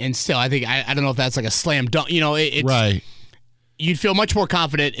 And still, I think I don't know if that's like a slam dunk. It's Right. You'd feel much more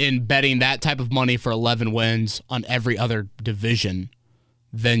confident in betting that type of money for 11 wins on every other division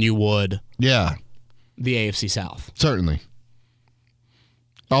than you would Yeah, the AFC South. certainly.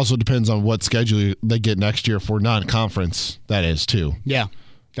 Also depends on what schedule they get next year for non-conference, that is, too. Yeah.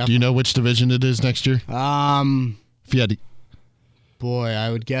 Do you know which division it is next year? If you had to, Boy, I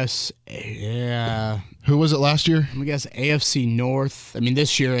would guess, who was it last year? I'm going to guess AFC North. I mean,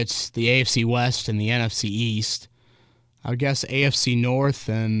 this year it's the AFC West and the NFC East. I would guess AFC North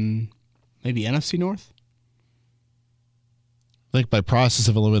and maybe NFC North. I think by process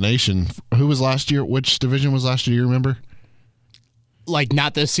of elimination. Who was last year? Which division was last year? Do you remember? Like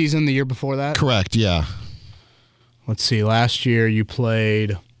not this season, the year before that? Correct, yeah. Let's see. Last year you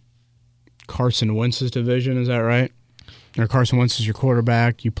played Carson Wentz's division, is that right? Or Carson Wentz is your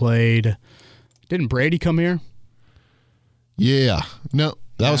quarterback. You played. Didn't Brady come here? Yeah. No,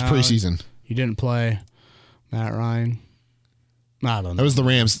 that was preseason. You didn't play Matt Ryan. I don't That know. was the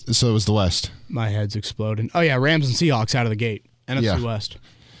Rams, so it was the West. My head's exploding. Oh, yeah, Rams and Seahawks out of the gate. NFC Yeah. West.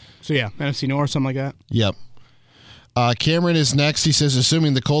 So, yeah, NFC North, something like that. Yep. Cameron is next. He says,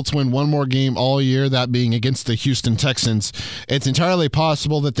 assuming the Colts win one more game all year, that being against the Houston Texans, it's entirely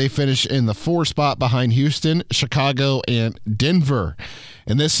possible that they finish in the 4 spot behind Houston, Chicago, and Denver.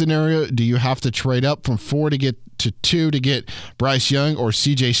 In this scenario, do you have to trade up from 4 to get to 2 to get Bryce Young or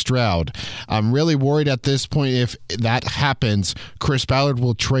CJ Stroud? I'm really worried at this point if that happens, Chris Ballard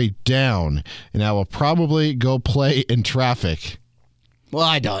will trade down, and I will probably go play in traffic. Well,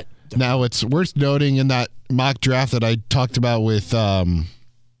 I don't. Now, it's worth noting in that mock draft that I talked about with, not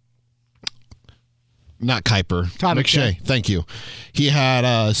Kuiper, Todd McShay. Thank you. He had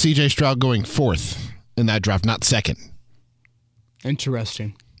CJ Stroud going 4th in that draft, not 2nd.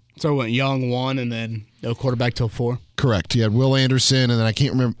 Interesting. So, it went Young 1 and then no quarterback till 4? Correct. He had Will Anderson, and then I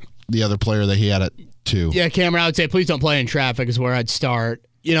can't remember the other player that he had at 2. Yeah, Cameron, I would say please don't play in traffic is where I'd start.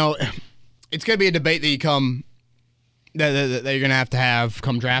 It's going to be a debate that you're going to have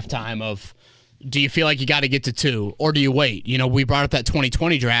come draft time of, do you feel like you got to get to 2 or do you wait? We brought up that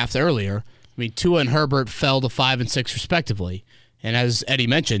 2020 draft earlier. I mean, Tua and Herbert fell to 5 and 6 respectively. And as Eddie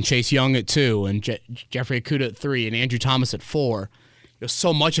mentioned, Chase Young at 2 and Jeffrey Okudah at 3 and Andrew Thomas at 4.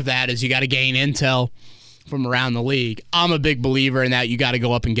 So much of that is you got to gain intel from around the league. I'm a big believer in that. You got to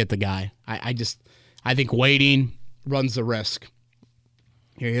go up and get the guy. I think waiting runs the risk.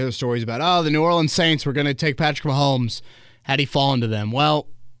 You hear the stories about, the New Orleans Saints were going to take Patrick Mahomes. How'd he fall into them? Well,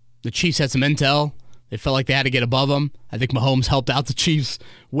 the Chiefs had some intel. They felt like they had to get above them. I think Mahomes helped out the Chiefs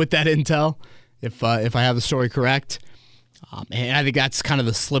with that intel, if I have the story correct. And I think that's kind of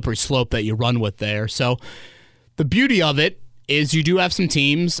the slippery slope that you run with there. So the beauty of it is you do have some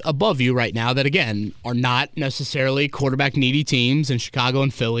teams above you right now that, again, are not necessarily quarterback-needy teams in Chicago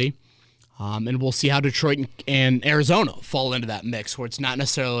and Philly. And we'll see how Detroit and Arizona fall into that mix where it's not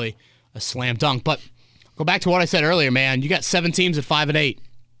necessarily a slam dunk. But go back to what I said earlier, man. You got 7 teams at 5 and 8.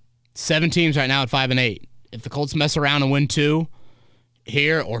 7 teams right now at 5 and 8. If the Colts mess around and win 2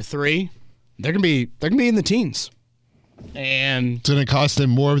 here or 3, they're gonna be in the teens. And It's going to cost them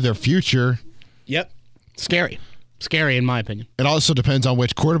more of their future. Yep, scary in my opinion. It also depends on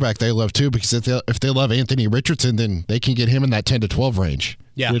which quarterback they love, too, because if they love Anthony Richardson, then they can get him in that 10 to 12 range.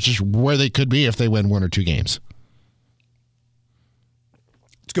 Yeah. Which is where they could be if they win 1 or 2 games.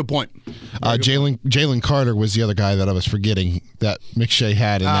 It's a good point. Jalen Carter was the other guy that I was forgetting that McShay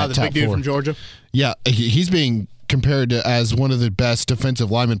had in that the top big dude 4. from Georgia. Yeah, he's being compared to as one of the best defensive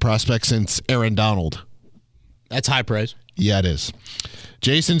lineman prospects since Aaron Donald. That's high praise. Yeah, it is.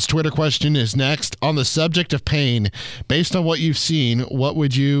 Jason's Twitter question is next. On the subject of pain, based on what you've seen, what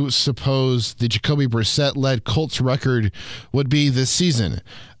would you suppose the Jacoby Brissett-led Colts record would be this season,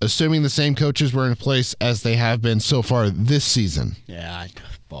 assuming the same coaches were in place as they have been so far this season? Yeah, I'd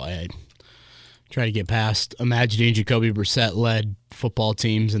try to get past imagining Jacoby Brissett-led football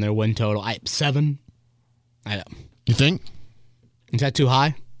teams and their win total. 7? You think? Is that too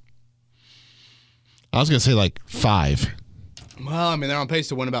high? I was going to say like 5. Well, I mean, they're on pace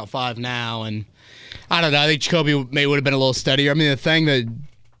to win about 5 now, and I don't know. I think Jacoby would have been a little steadier. I mean, the thing that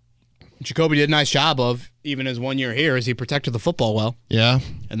Jacoby did a nice job of, even his 1 year here, is he protected the football well. Yeah.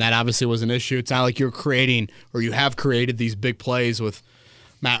 And that obviously was an issue. It's not like you're creating, or you have created these big plays with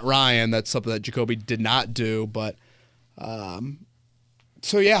Matt Ryan. That's something that Jacoby did not do. But,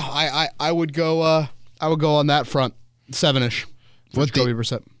 so yeah, I would go on that front, 7-ish. With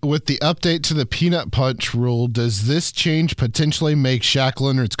the update to the peanut punch rule, does this change potentially make Shaq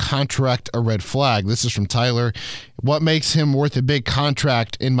Leonard's contract a red flag? This is from Tyler. What makes him worth a big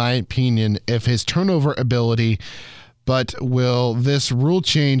contract, in my opinion, if his turnover ability But will this rule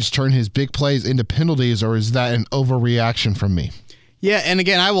change turn his big plays into penalties, or is that an overreaction from me? Yeah, and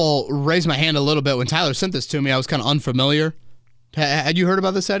again, I will raise my hand a little bit. When Tyler sent this to me, I was kind of unfamiliar. Had you heard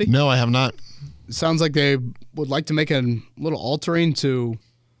about this, Eddie? No, I have not. It sounds like they would like to make a little altering to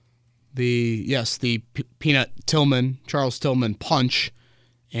the Charles Tillman punch.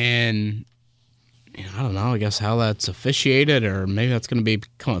 And I don't know, I guess how that's officiated, or maybe that's going to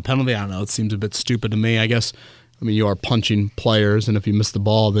become a penalty. I don't know. It seems a bit stupid to me. I guess, you are punching players, and if you miss the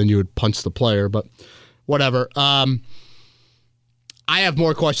ball, then you would punch the player. But whatever. I have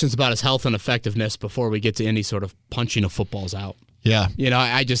more questions about his health and effectiveness before we get to any sort of punching of footballs out. Yeah.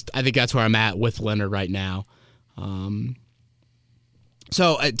 I think that's where I'm at with Leonard right now.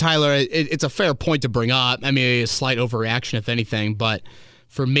 So, Tyler, it's a fair point to bring up. A slight overreaction, if anything. But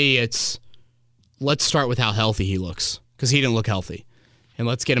for me, let's start with how healthy he looks, because he didn't look healthy. And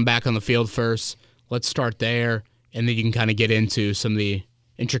let's get him back on the field first. Let's start there, and then you can kind of get into some of the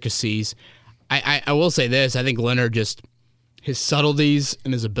intricacies. I will say this. I think Leonard his subtleties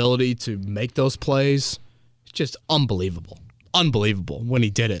and his ability to make those plays, just unbelievable. Unbelievable when he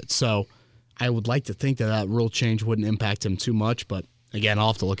did it. So I would like to think that rule change wouldn't impact him too much, but again, I'll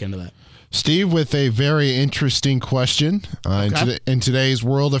have to look into that. Steve with a very interesting question. In today's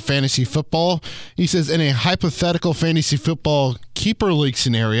world of fantasy football, he says, in a hypothetical fantasy football keeper league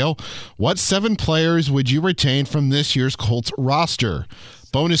scenario, what 7 players would you retain from this year's Colts roster?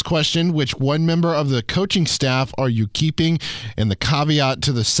 Bonus question, which one member of the coaching staff are you keeping? And the caveat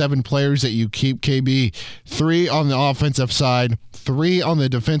to the 7 players that you keep, KB, 3 on the offensive side, 3 on the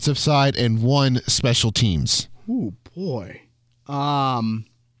defensive side, and 1 special teams. Ooh, boy.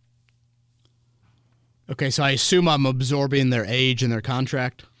 Okay, so I assume I'm absorbing their age and their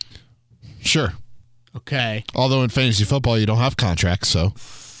contract? Sure. Okay. Although in fantasy football, you don't have contracts, so.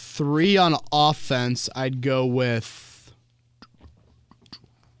 3 on offense, I'd go with...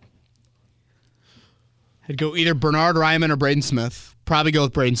 I'd go either Bernard Ryman or Braden Smith. Probably go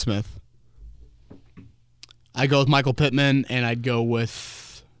with Braden Smith. I'd go with Michael Pittman, and I'd go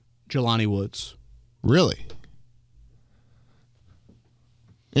with Jelani Woods. Really?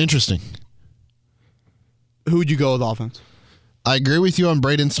 Interesting. Who would you go with offense? I agree with you on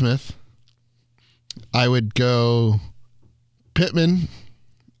Braden Smith. I would go Pittman,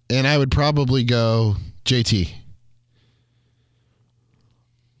 and I would probably go JT.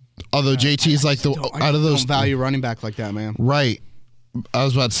 Although JT's like out of those, don't value running back like that, man. Right. I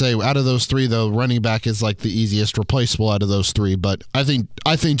was about to say, out of those 3, though, running back is like the easiest replaceable out of those 3. But I think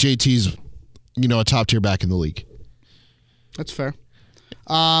JT's, a top tier back in the league. That's fair.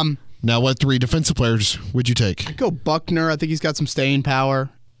 Now, what 3 defensive players would you take? I'd go Buckner. I think he's got some staying power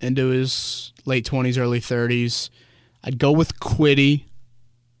into his late 20s, early 30s. I'd go with Quiddy.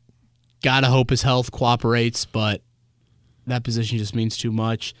 Gotta hope his health cooperates, but that position just means too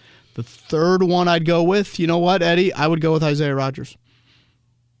much. The third one I'd go with, you know what, Eddie? I would go with Isaiah Rodgers.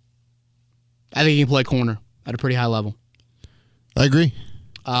 I think he can play corner at a pretty high level. I agree.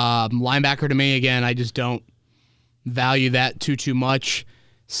 Linebacker to me, again, I just don't value that too much.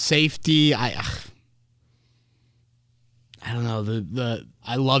 Safety, I don't know.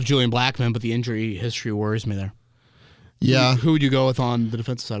 I love Julian Blackmon, but the injury history worries me there. Yeah. Who would you go with on the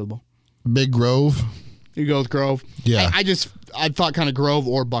defensive side of the ball? Big Grove. You go with Grove? Yeah. I thought kind of Grove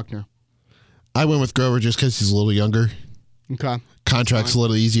or Buckner. I went with Grover just because he's a little younger. Okay. Contract's a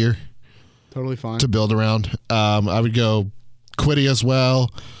little easier. Totally fine. To build around. I would go Quiddy as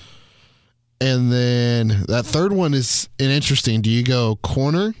well. And then that third one is interesting. Do you go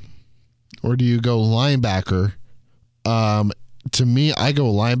corner or do you go linebacker? To me, I go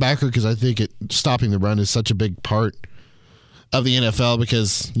linebacker because I think stopping the run is such a big part of the NFL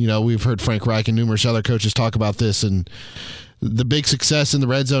because, we've heard Frank Reich and numerous other coaches talk about this, and the big success in the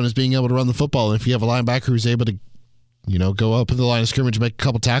red zone is being able to run the football. And if you have a linebacker who's able to, go up in the line of scrimmage, make a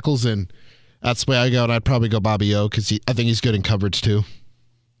couple tackles, and that's the way I go, and I'd probably go Bobby O because I think he's good in coverage too.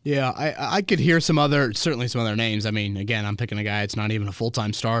 Yeah, I could hear certainly some other names. Again, I'm picking a guy that's not even a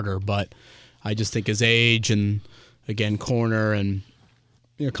full-time starter, but I just think his age and, again, corner and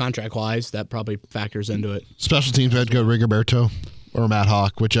contract-wise, that probably factors into it. Special teams, I'd go Rigoberto or Matt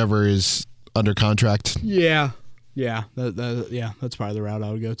Hawk, whichever is under contract. Yeah. That's probably the route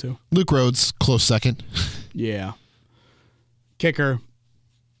I would go to. Luke Rhodes, close second. Yeah. Kicker.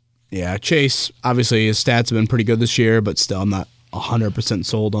 Yeah, Chase, obviously his stats have been pretty good this year, but still I'm not 100%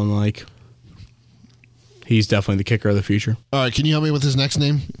 sold on, he's definitely the kicker of the future. All right, can you help me with his next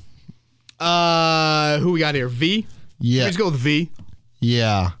name? Who we got here? V? Yeah. Let's go with V.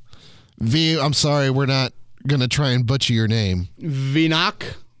 Yeah. V, I'm sorry, we're not going to try and butcher your name.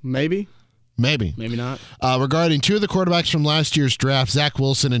 Vinok, maybe? Maybe. Maybe not. Regarding two of the quarterbacks from last year's draft, Zach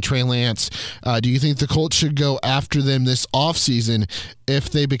Wilson and Trey Lance, do you think the Colts should go after them this offseason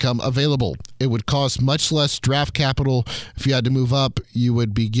if they become available? It would cost much less draft capital. If you had to move up, you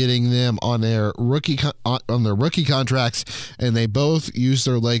would be getting them on their rookie contracts, and they both use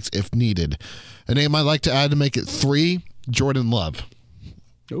their legs if needed. A name I'd like to add to make it 3, Jordan Love.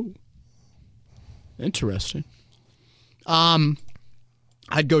 Oh, interesting.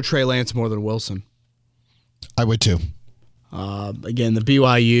 I'd go Trey Lance more than Wilson. I would too. Again, the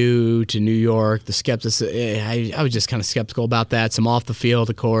BYU to New York, the skepticism, I was just kind of skeptical about that. Some off the field,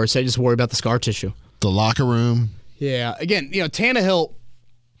 of course. I just worry about the scar tissue. The locker room. Yeah. Again, Tannehill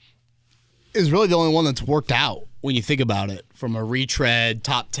is really the only one that's worked out when you think about it from a retread,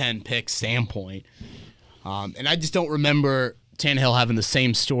 top 10 pick standpoint. And I just don't remember Tannehill having the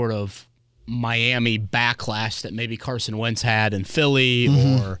same sort of Miami backlash that maybe Carson Wentz had in Philly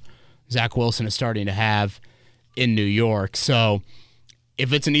or Zach Wilson is starting to have in New York. So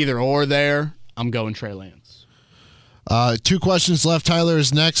if it's an either or there, I'm going Trey Lance. 2 questions left. Tyler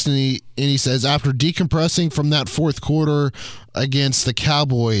is next, and he says, after decompressing from that fourth quarter against the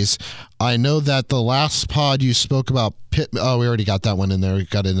Cowboys, I know that the last pod you spoke about Pittman. Oh, we already got that one in there. We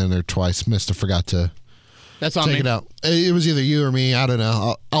got it in there twice. Forgot to That's on take me. it out. It was either you or me. I don't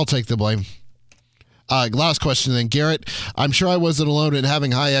know. I'll take the blame. Last question then. Garrett, I'm sure I wasn't alone in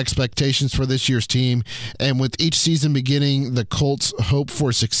having high expectations for this year's team, and with each season beginning, the Colts hope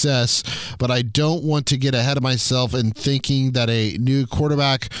for success, but I don't want to get ahead of myself in thinking that a new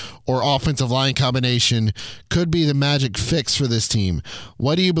quarterback or offensive line combination could be the magic fix for this team.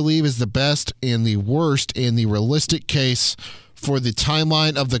 What do you believe is the best and the worst and the realistic case for the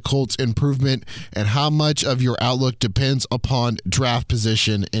timeline of the Colts' improvement, and how much of your outlook depends upon draft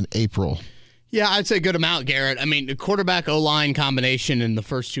position in April? Yeah, I'd say a good amount, Garrett. I mean, the quarterback O-line combination in the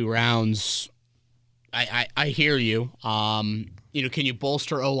first 2 rounds, I hear you. Can you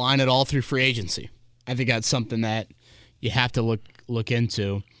bolster O-line at all through free agency? I think that's something that you have to look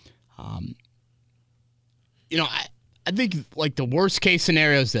into. I think like the worst case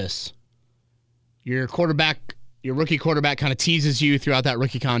scenario is this: your rookie quarterback kind of teases you throughout that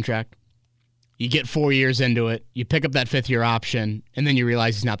rookie contract. You get 4 years into it, you pick up that 5th-year option, and then you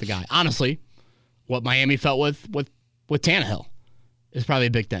realize he's not the guy. Honestly, what Miami felt with Tannehill is probably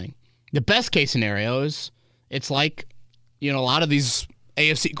a big thing. The best case scenario is it's like, a lot of these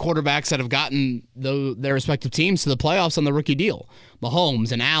AFC quarterbacks that have gotten their respective teams to the playoffs on the rookie deal.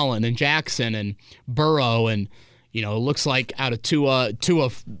 Mahomes and Allen and Jackson and Burrow, and it looks like out of Tua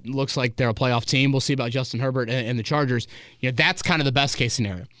looks like they're a playoff team. We'll see about Justin Herbert and the Chargers. That's kind of the best case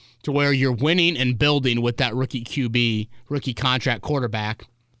scenario, to where you're winning and building with that rookie QB, rookie contract quarterback,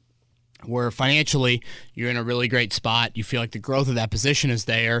 where financially you're in a really great spot. You feel like the growth of that position is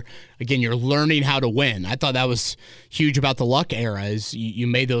there. Again, you're learning how to win. I thought that was huge about the Luck era, is you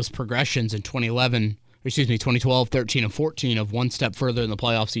made those progressions in 2012, 13, and 14 of one step further in the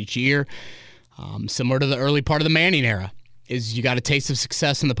playoffs each year. Similar to the early part of the Manning era, is you got a taste of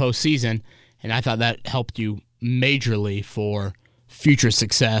success in the postseason, and I thought that helped you majorly for future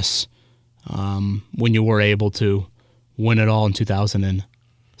success when you were able to win it all in 2006.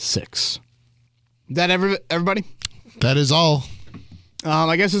 Is that everybody? That is all.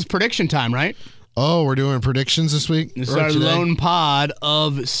 I guess it's prediction time, right? Oh, we're doing predictions this week? This is our lone pod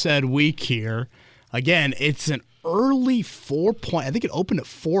of said week here. Again, it's an early 4-point. I think it opened at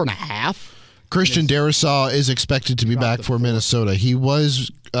 4.5. Christian Darrisaw is expected to be back for Minnesota. He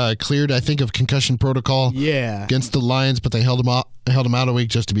was cleared, I think, of concussion protocol against the Lions, but they held him out a week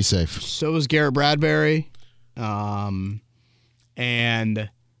just to be safe. So was Garrett Bradbury. And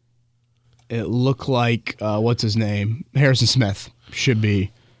it looked like, what's his name? Harrison Smith should be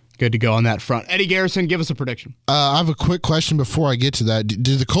good to go on that front. Eddie Garrison, give us a prediction. I have a quick question before I get to that.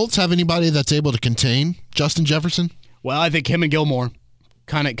 Do the Colts have anybody that's able to contain Justin Jefferson? Well, I think him and Gilmore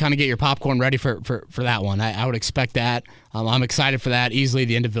kind of get your popcorn ready for that one. I would expect that. I'm excited for that. Easily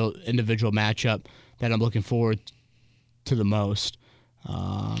the individual matchup that I'm looking forward to the most.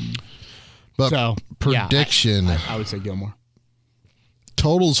 Prediction. Yeah, I would say Gilmore.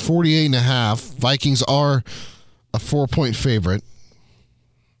 Total's 48.5. Vikings are a 4-point favorite.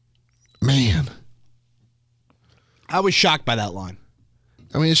 Man. I was shocked by that line.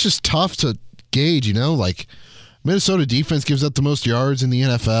 I mean, it's just tough to gauge, like Minnesota defense gives up the most yards in the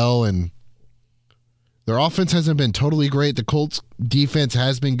NFL, and their offense hasn't been totally great. The Colts defense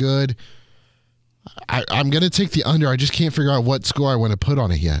has been good. I'm going to take the under. I just can't figure out what score I want to put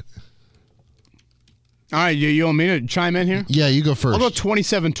on it yet. All right, you want me to chime in here? Yeah, you go first. I'll go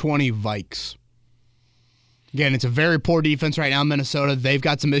 27-20 Vikes. Again, it's a very poor defense right now in Minnesota. They've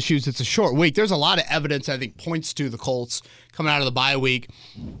got some issues. It's a short week. There's a lot of evidence, I think, points to the Colts coming out of the bye week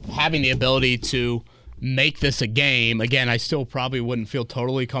having the ability to make this a game. Again, I still probably wouldn't feel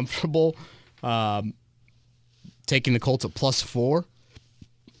totally comfortable taking the Colts at +4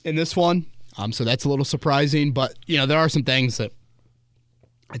 in this one. So that's a little surprising. But, there are some things that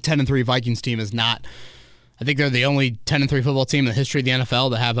a 10-3 Vikings team is not. I think they're the only 10-3 football team in the history of the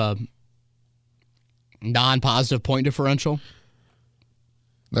NFL to have a non-positive point differential.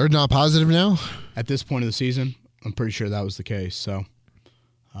 They're not positive now? At this point of the season, I'm pretty sure that was the case. So,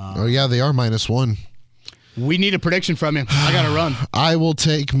 oh, yeah, they are -1. We need a prediction from you. I got to run. I will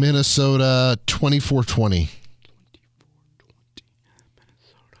take Minnesota 24-20.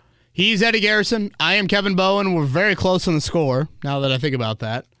 He's Eddie Garrison. I am Kevin Bowen. We're very close on the score, now that I think about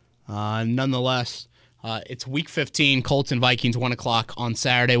that. Nonetheless, it's Week 15, Colts and Vikings, 1 o'clock on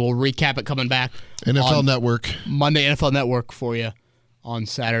Saturday. We'll recap it coming back. NFL Network. Monday, NFL Network for you on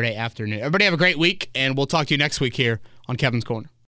Saturday afternoon. Everybody have a great week, and we'll talk to you next week here on Kevin's Corner.